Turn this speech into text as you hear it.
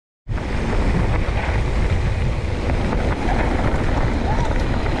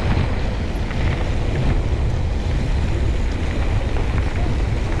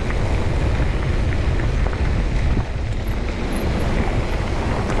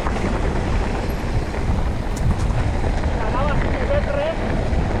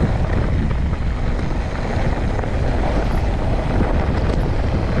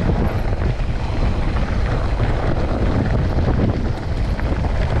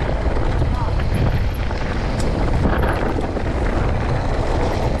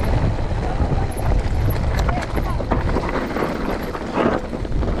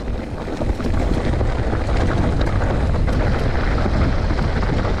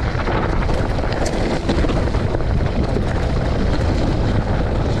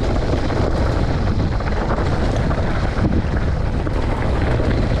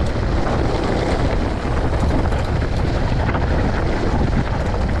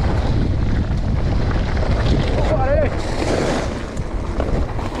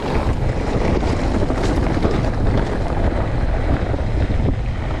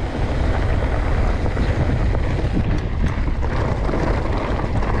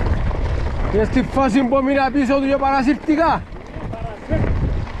Και στη φάση που μείνα πίσω του και παρασυρτικά.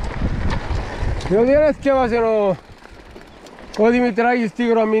 Διότι δεν έθκευασε ο Δημητράκης στη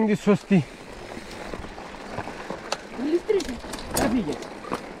γραμμή της σωστή. Ληστρίζει. Θα φύγε.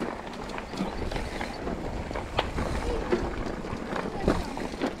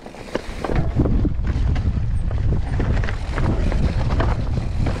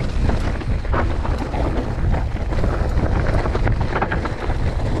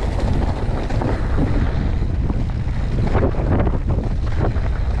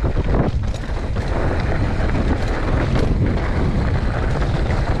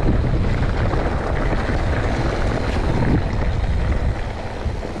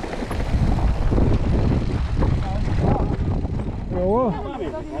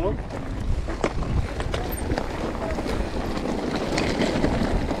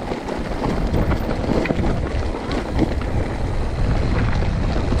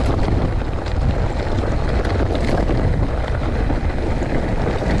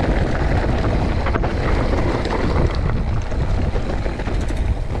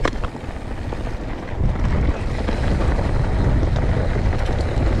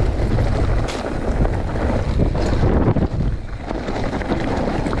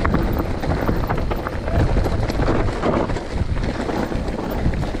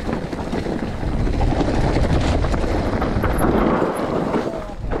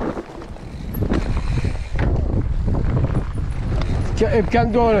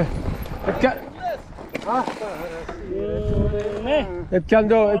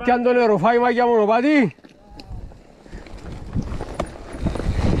 Έπιαν το νεροφάιμα για μονοπάτι.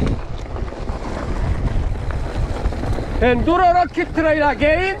 Enduro Rocket Trail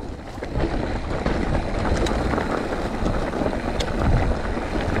again.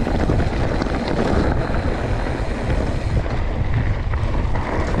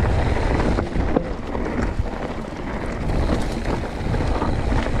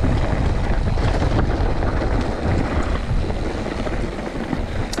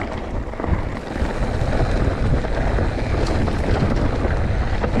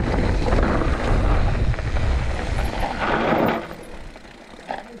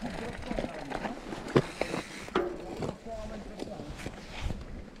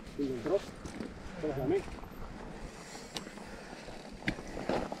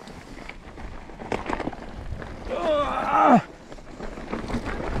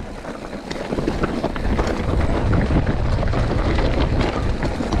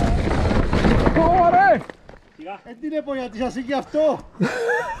 Τι είναι πω γιατί σας είχε αυτό.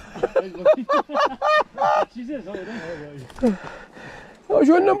 Όχι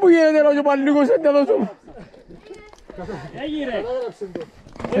είναι που γίνεται να και πάλι λίγο σε τέλος.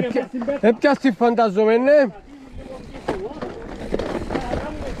 Έπιαστη φανταζομένε.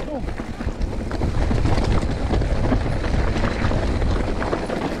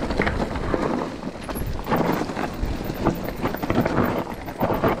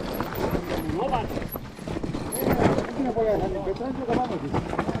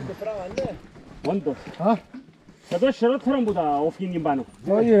 Όντως. Θα το χειρότερο που τα όφυγε πάνω.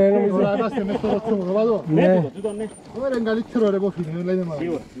 Όχι ρε, νομίζω. Τώρα είμαστε μες στο ροτσό μου κοπάτω. Ναι, τούτο ναι. Τώρα είναι καλύτερο ρε πόφι, δεν λέτε μάλλον.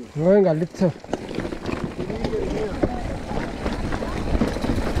 Σίγουρα. Εγώ είναι καλύτερο.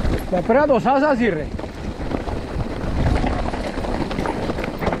 Μα πρέπει να το σάσασαι ρε.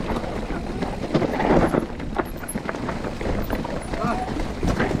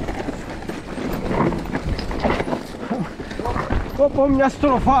 Πω μια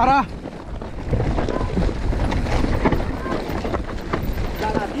στροφάρα.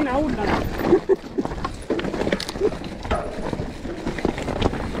 Καλατίνα ούλα.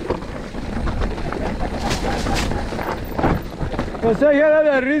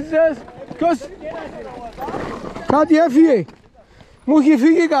 Προσέχετε ρίζες. Ποιος... Κάτι έφυγε. Μου έχει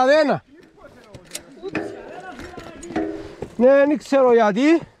φύγει καδένα. Ναι, δεν ξέρω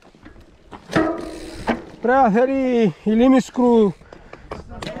γιατί. Πρέπει να θέλει η λίμνη σκρου.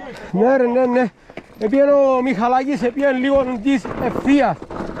 Ναι ρε, ναι, ναι. Επήγαινε ο Μιχαλάκης, επήγαινε λίγο της ευθείας.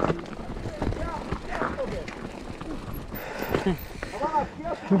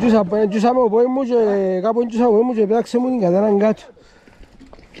 Εντζούσαμε ο πόη μου και κάπου εντζούσαμε ο πόη μου και πέταξε μου την κατέναν κάτω.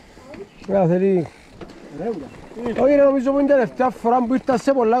 Πρέπει να θέλει... Όχι ρε, νομίζω που είναι τελευταία φορά που ήρθα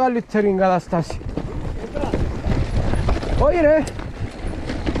σε πολλά καλύτερη κατάσταση. Όχι ρε.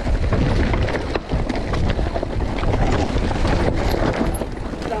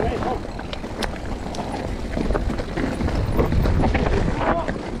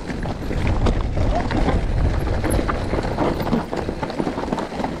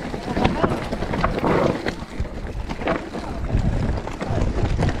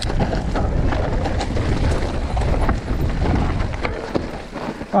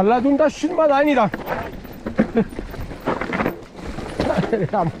 Αλλά τούν τα σύρματα δεν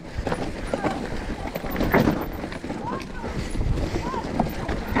ήταν.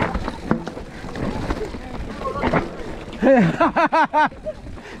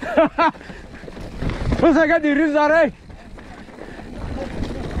 Πόσα κάτι ρίζα ρε.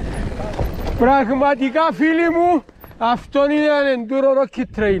 Πραγματικά φίλοι μου, αυτό είναι ένα enduro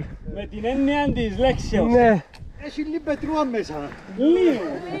rocket trail. Με την έννοια της λέξεως. Ναι. Έχει λίγο πετρούα μέσα. Λίγο.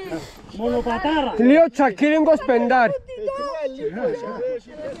 Μονοπατάρα. Λίγο τσακίρι 25.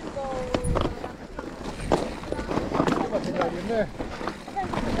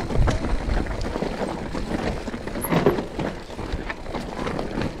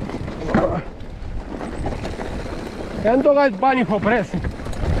 Δεν το κάνεις πάνιχο πρέσου.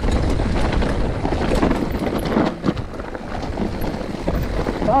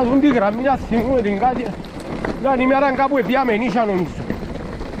 Θα δουν τη γραμμή να θυμούμε την κάτι. Ήταν ημέρα κάπου επίαμε νύσια νομίζω.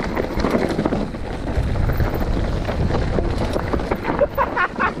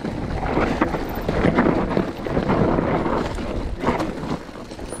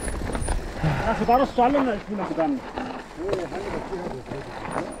 Να σε πάρω στο άλλο να δεις να σου κάνω.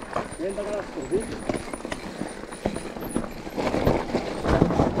 Δεν τα καταστροφή.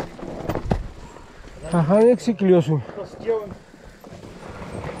 Αχα, μην ξεκλειώσουν.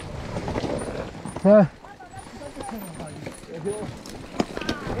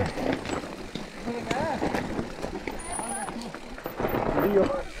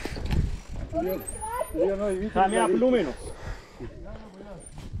 Χαμιά πλούμενο.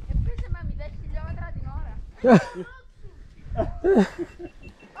 Επίσημα 0 χιλιόμετρα την ώρα.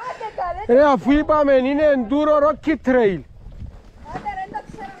 Ρε αφού είπαμε είναι enduro rocket trail. Άντε ρε, δεν τα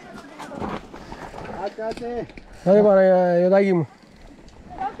ξέραμε. Άκατε. Άντε Παναγιωτάκη μου.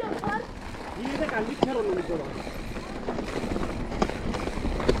 Είναι καλύτερο νομίζω.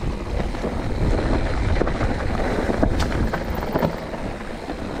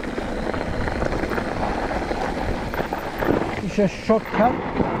 Είσαι shortcut,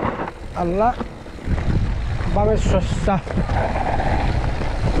 αλλά πάμε σωστά.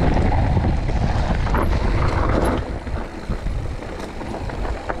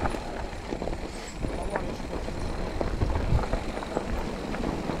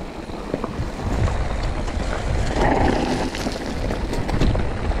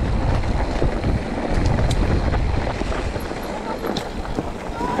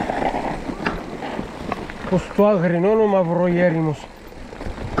 Όπως το αγρινό ο μαυρογέριμος.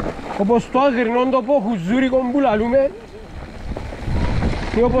 Όπως το αγρινό το ποχουζούρικο που λαλούμε.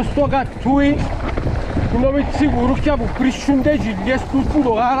 Και όπως το κατούι είναι με τσιγουρούκια που πρίσσονται γυλιές τους που το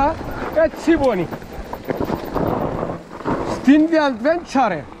γάρα. Έτσι πόνοι. Στην The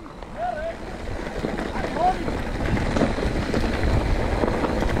Adventure.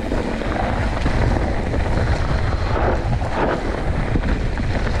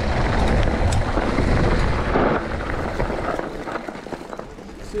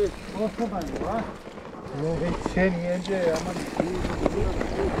 Όσο πανώ, α. Έτσι είναι, άμα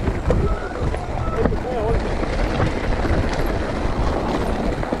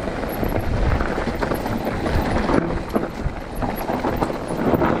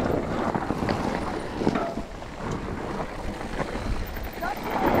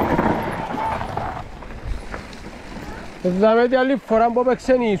Δάμε την άλλη φορά που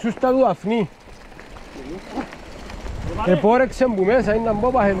έπαιξε η Ιησούστα του Αφνή. Επόρεξε που μέσα, ήταν πω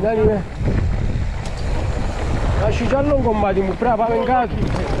παχελιάν είμαι. Έχει κι άλλο κομμάτι μου, πρέπει να πάμε κάτω.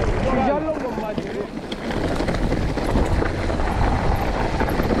 Έχει κι άλλο κομμάτι μου.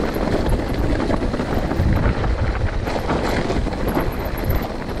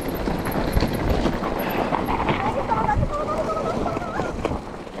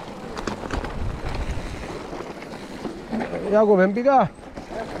 Ιάκωβ, έμπηκα.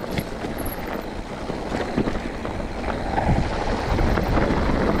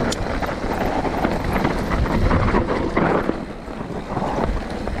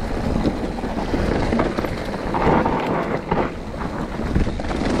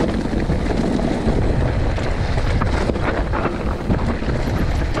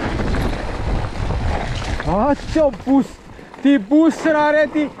 Άτσο πούς, τι πούστρα ρε,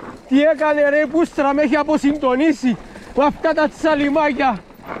 τι έκανε ρε, η πούστρα με έχει αποσυντονίσει με αυτά τα τσαλιμάκια.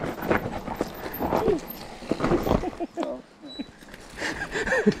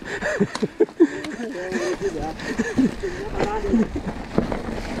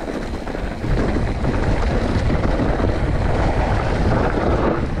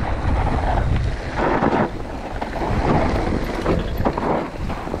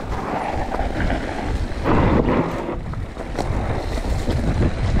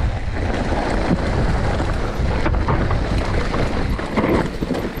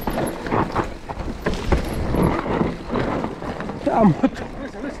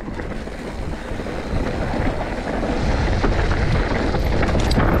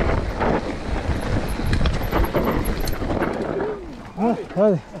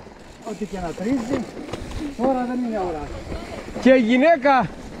 Άντε. Ό,τι και να τρίζει, τώρα δεν είναι ώρα. Και η γυναίκα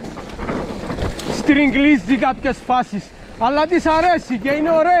στριγκλίζει κάποιες φάσεις, αλλά της αρέσει και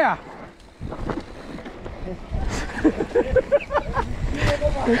είναι ωραία.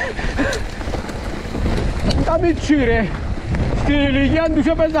 Τα μίτσι ρε, στην ηλικία τους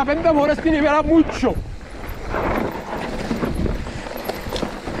έπαιζα 5 φορές την ημέρα μούτσο.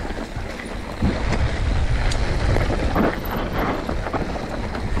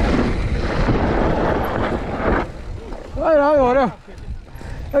 Ωραίο,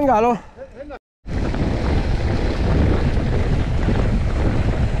 είναι καλό.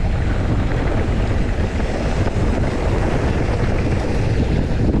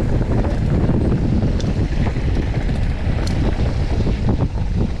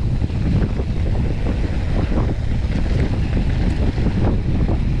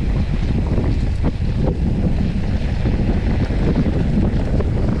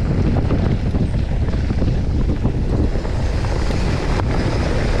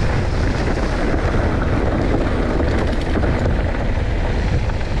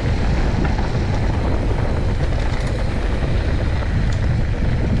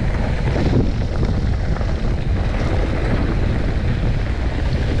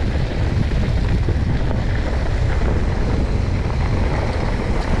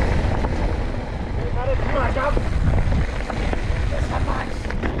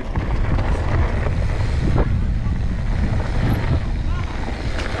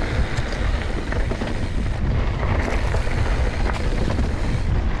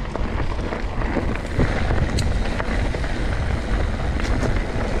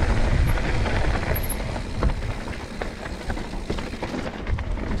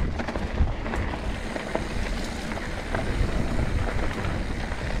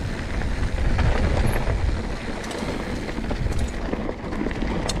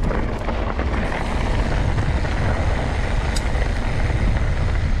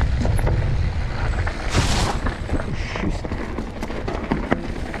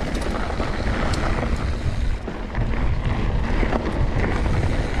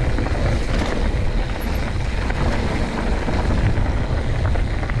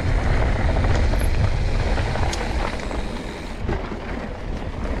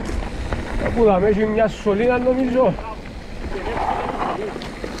 Που δάμε έχει μια σωλήνα νομίζω.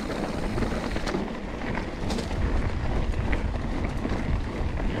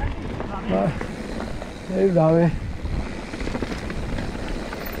 Είδαμε.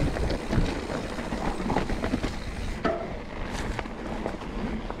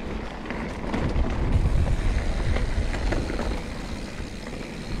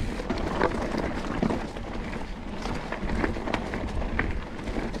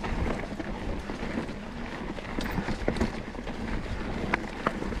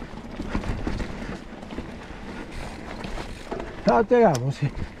 Te hagamos, sí.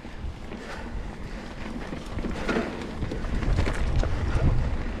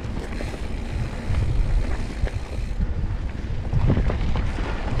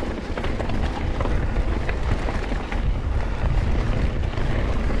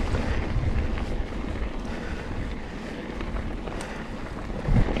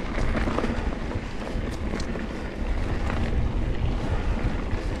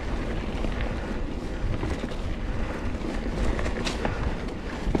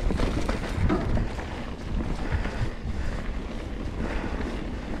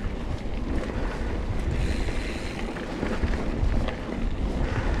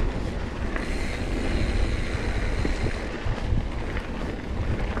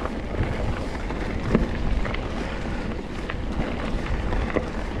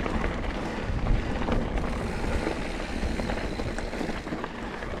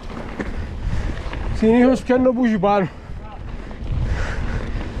 Συνήθως πιάνω που έχει πάνω.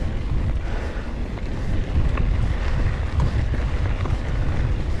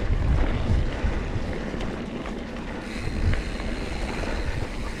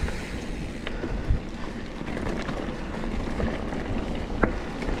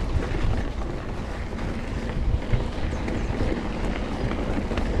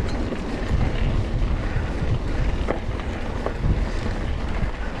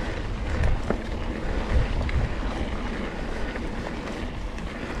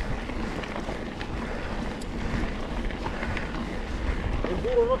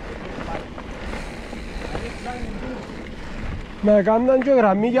 Με κάναν και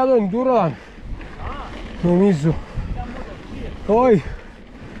γραμμή για το εντούρο, νομίζω. Όχι,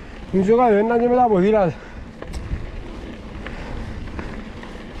 νομίζω κατεβαίναν και με τα ποδήλατα.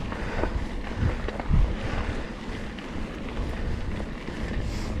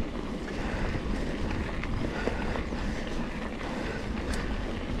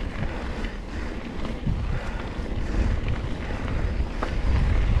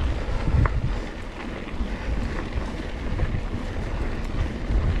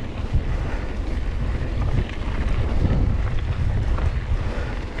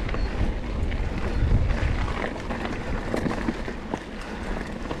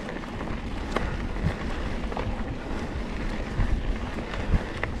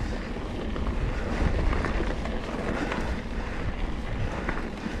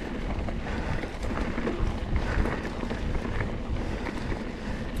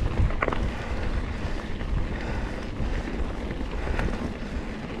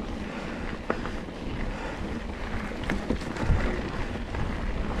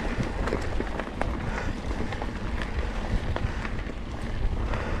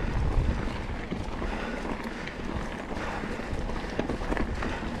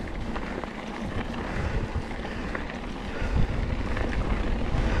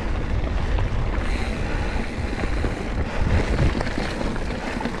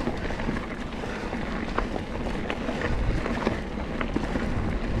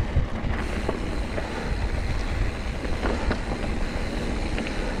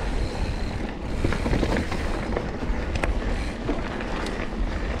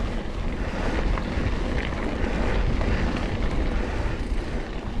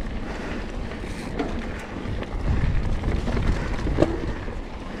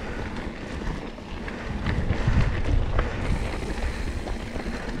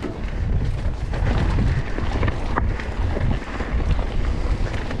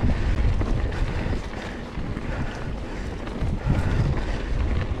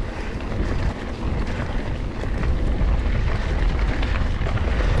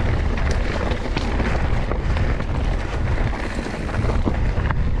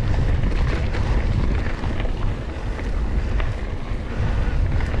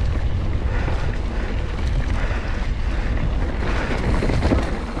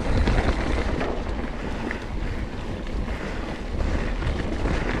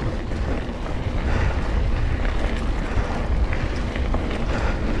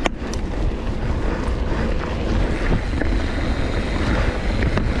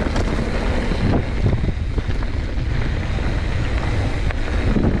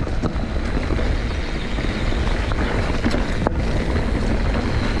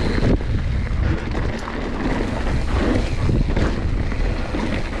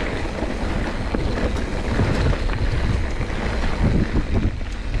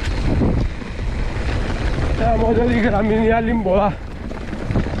 Όσο τη γραμμή είναι άλλη πολλά.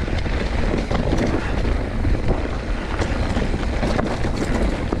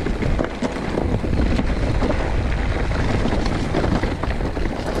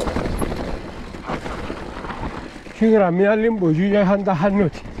 Και η γραμμή άλλη που εκεί είχαν τα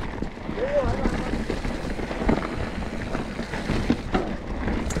χανούτη.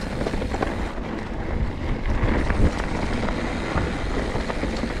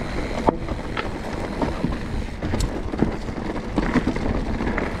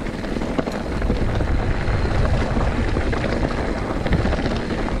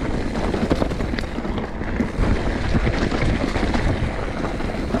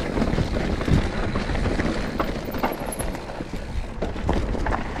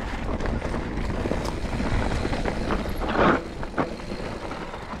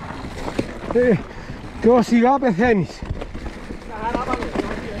 Πιο σιγά πεθαίνεις.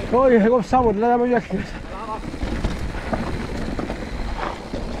 Όχι, εγώ ψάχνω, δηλαδή με διάχτες.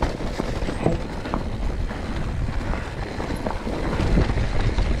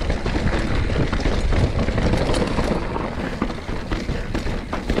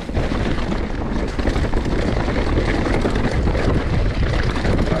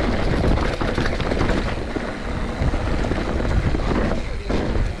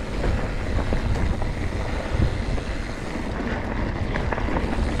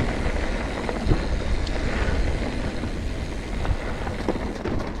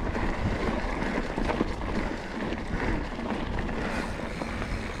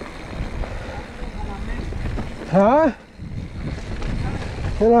 Α,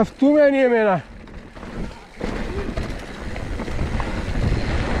 αυτού μένει εμένα.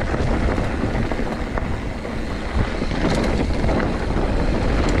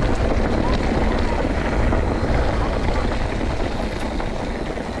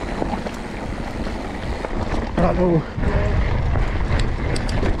 Μπράβο.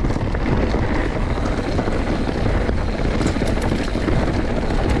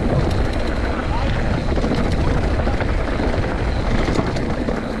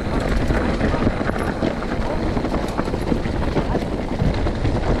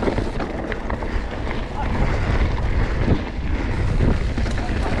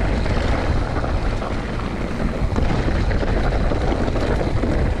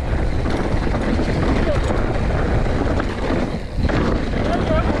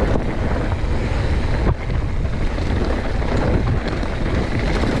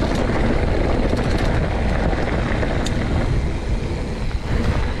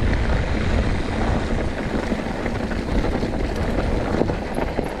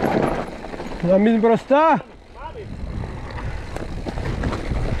 Να μπεις μπροστά.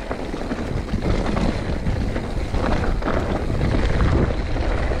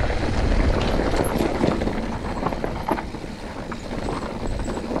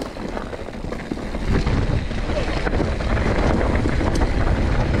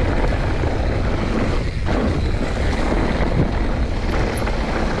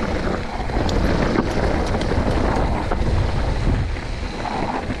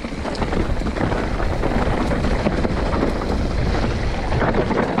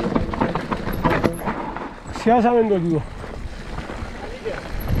 Σιάσαμε το τούτο.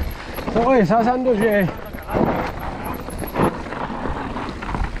 Όχι, σάσαν το και...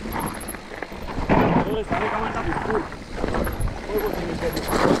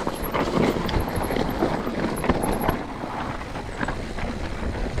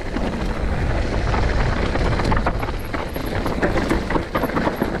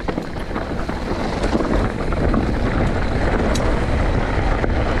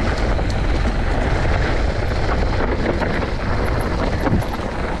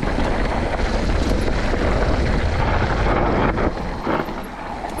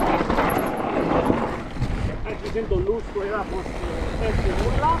 Siento luz fuera por este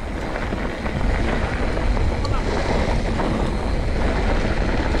burla.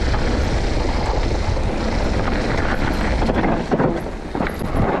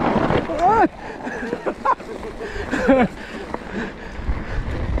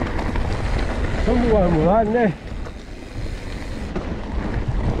 Không mua một ăn đây.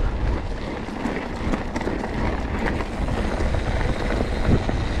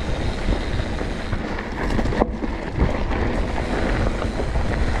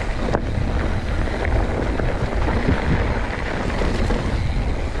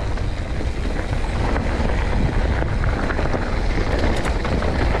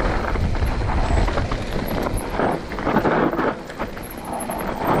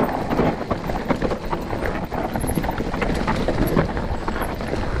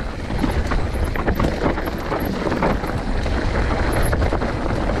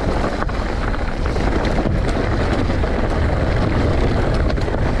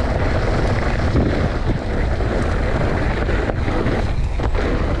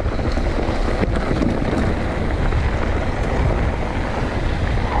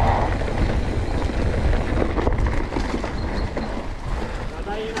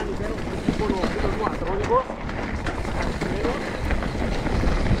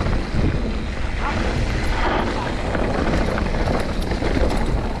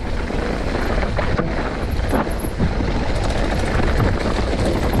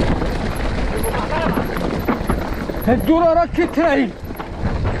 È duro racchettare.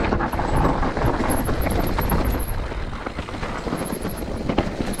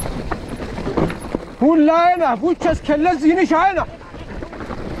 ولا هنا بوتشاس كلا زينش هنا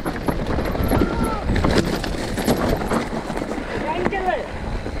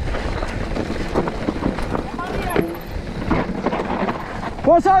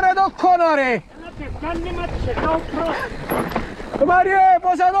posare dokkonare Marie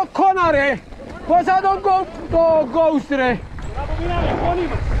posa dokkonare posa do ghostre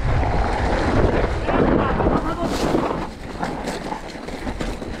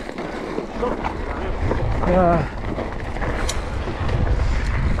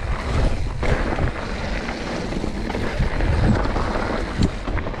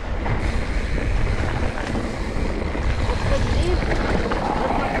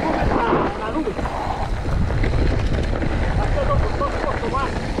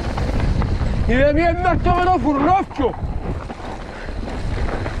mi è andato da furnocchio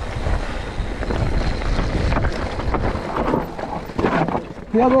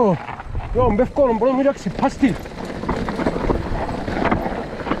야너 몇 거는 뭐는 이렇게 파스티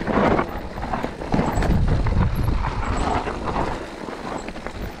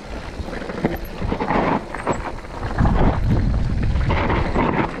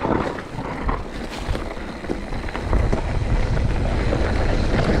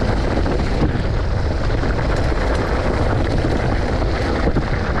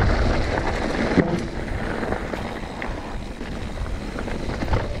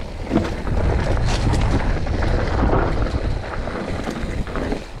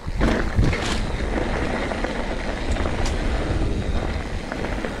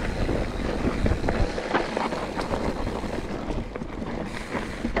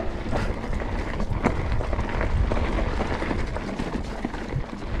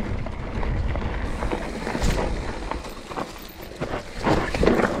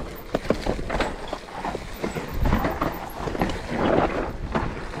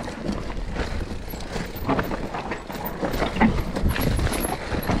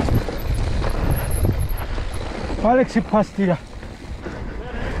Alex pastilla.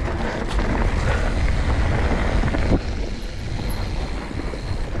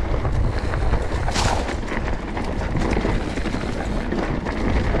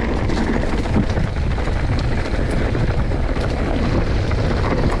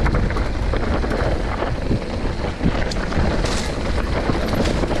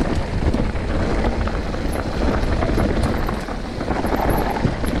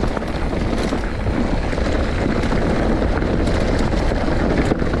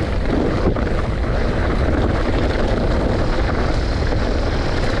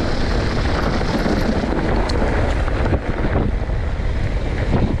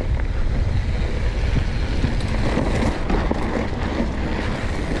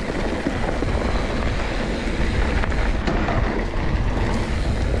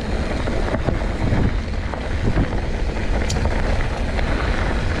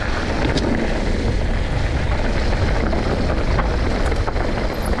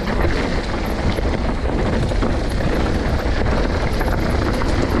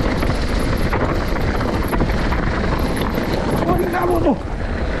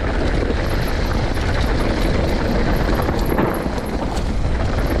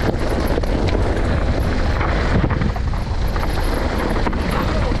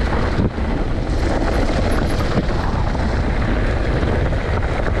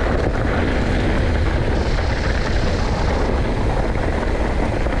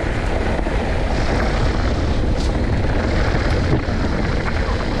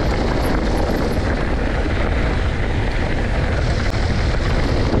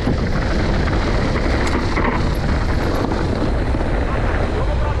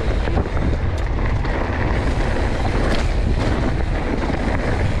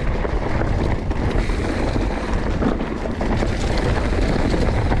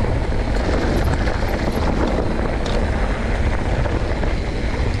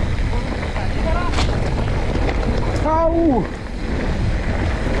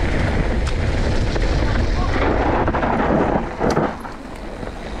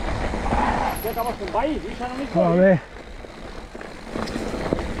 Vabbè.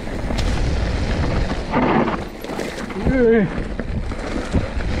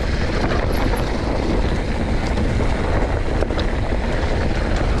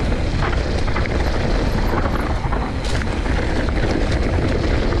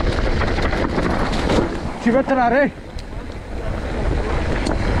 Ci metterare?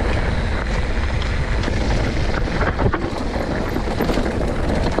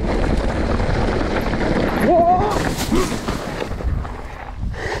 Whoa!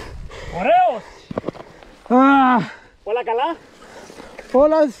 καλά.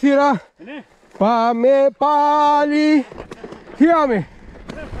 Όλα σειρά. Ναι. Πάμε πάλι. Φύγαμε.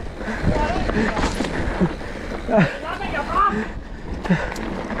 Πάμε για πά.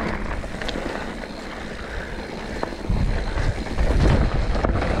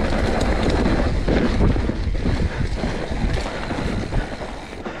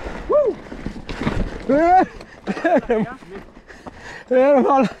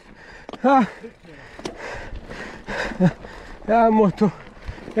 Μότο,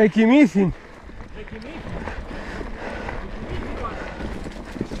 εκοιμήθην.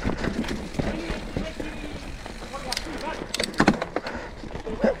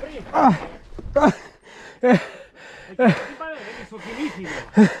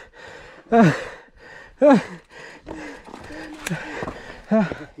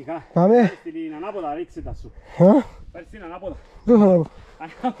 Πάμε. Στην ανάποδα, ρίξε τα σου. Πάρεις την ανάποδα. Δεν θα πω.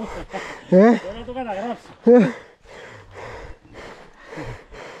 Τώρα να το καταγράψω.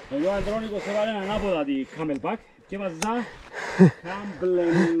 Εγώ Αντρώνικος έβαλε ανάποδα τη Camelback και βάζα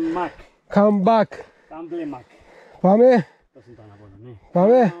Camelback. Come back. Camelback. Πάμε. Πώς είναι το ανάποδα, ναι.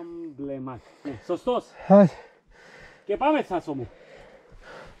 Πάμε. Camelback. Ναι, σωστός. Ας. Και πάμε Σάσο μου.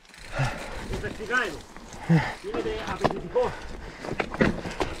 Ουσιαστικά είναι. Γίνεται απαιτητικό.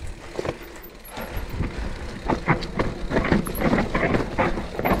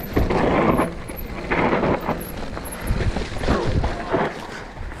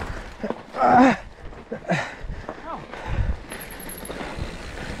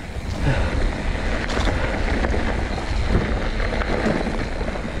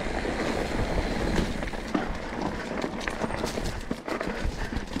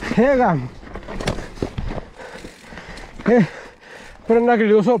 Έγαμε. Πρέπει να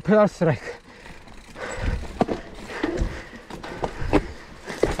κλειδώσω pedal strike.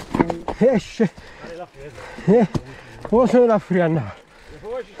 Όσο είναι ελαφριά να.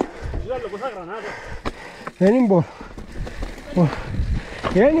 Δεν μπορώ.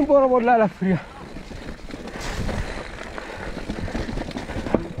 Δεν μπορώ πολλά ελαφριά.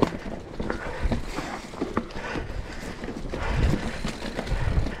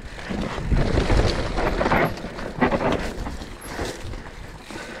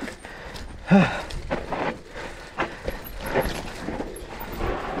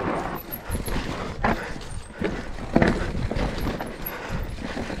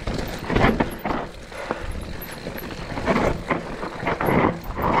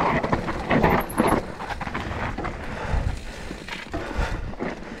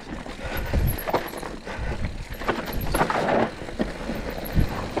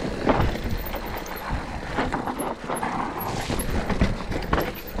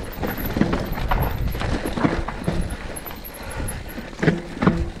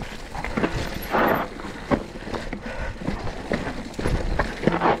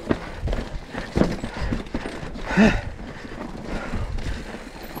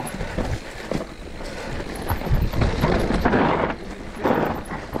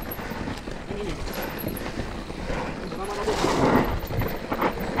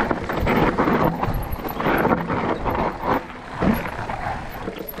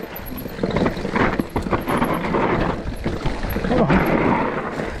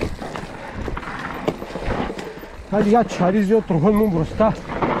 Κάτι για τσαρίζει ο τροχός μου μπροστά.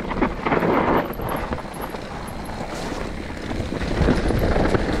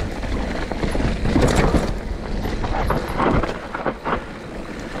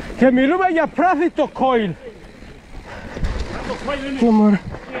 Και μιλούμε για πράθητο κόιλ. Το μωρέ,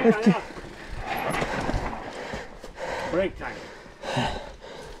 break time.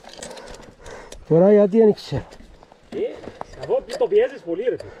 Τώρα γιατί δεν ξέρω. Εγώ το πιέζεις πολύ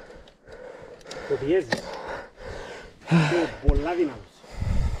ρε. Το πιέζεις. Είναι πολλά δυνατός.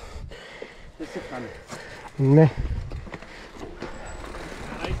 Δεν σε φτάνει. Ναι.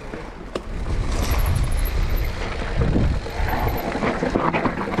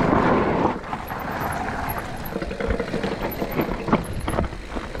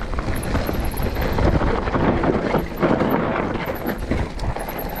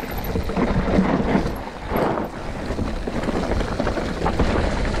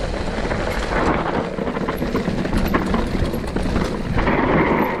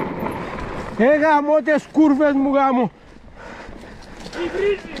 Γαμώ τις κούρβες μου γάμω. Τι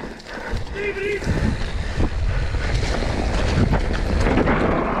βρίζεις, τι βρίζεις.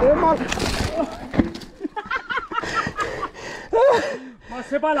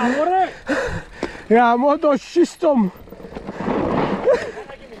 Μας έπαλα μωρέ. Γαμώ το σύστο μου.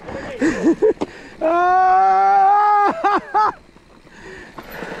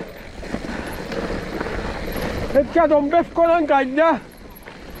 Έπια τον πεύκον αγκαλιά.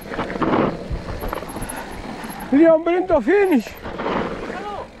 Λίγο πριν το finish.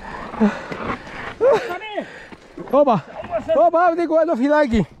 Όπα, όπα, δίκουε το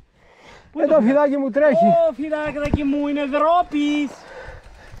φιδάκι. Το φιδάκι μου τρέχει. Ω, φιδάκι μου είναι δρόπης.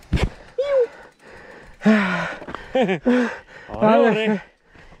 Ωραίο ρε.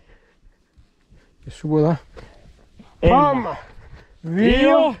 Σου πω εδώ. Ένα, Πάμε.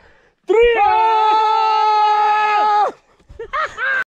 2, 3.